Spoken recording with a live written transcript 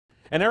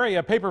An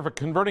area paper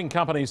converting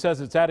company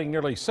says it's adding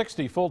nearly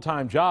 60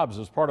 full-time jobs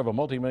as part of a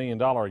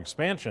multi-million-dollar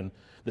expansion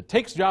that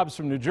takes jobs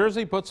from New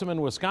Jersey, puts them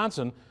in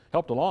Wisconsin,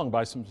 helped along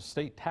by some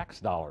state tax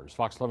dollars.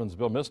 Fox 11's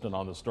Bill Miston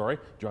on the story,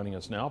 joining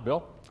us now.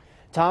 Bill?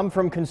 Tom,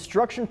 from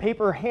construction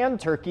paper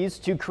hand turkeys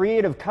to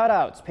creative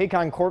cutouts,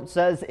 Paycon Corp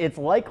says it's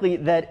likely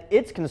that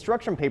its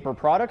construction paper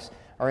products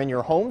are in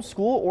your home,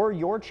 school, or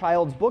your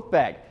child's book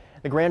bag.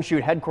 The Grand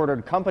Chute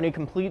headquartered company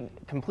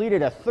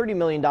completed a $30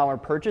 million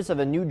purchase of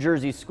a New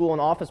Jersey school and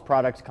office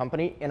products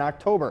company in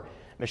October.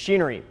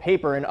 Machinery,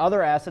 paper, and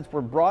other assets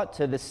were brought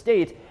to the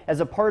state as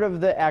a part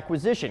of the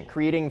acquisition,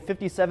 creating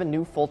 57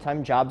 new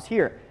full-time jobs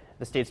here.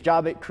 The state's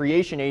job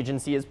creation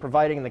agency is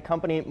providing the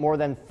company more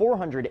than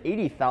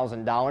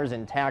 $480,000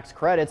 in tax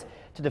credits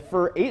to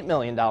defer $8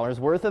 million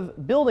worth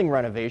of building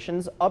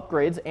renovations,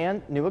 upgrades,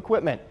 and new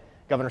equipment.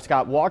 Governor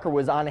Scott Walker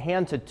was on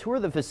hand to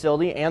tour the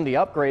facility and the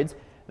upgrades.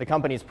 The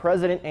company's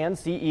president and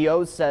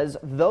CEO says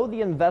though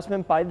the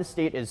investment by the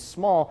state is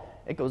small,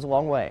 it goes a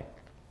long way.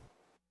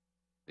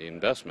 The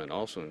investment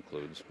also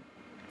includes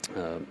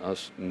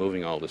us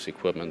moving all this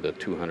equipment, the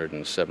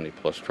 270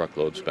 plus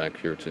truckloads back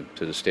here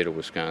to the state of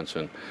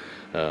Wisconsin.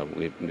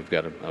 We've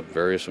got a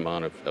various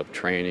amount of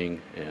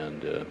training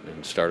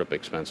and startup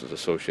expenses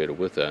associated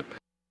with that.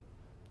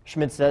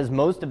 Schmidt says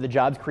most of the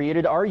jobs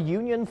created are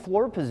union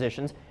floor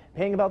positions,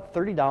 paying about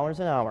 $30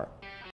 an hour.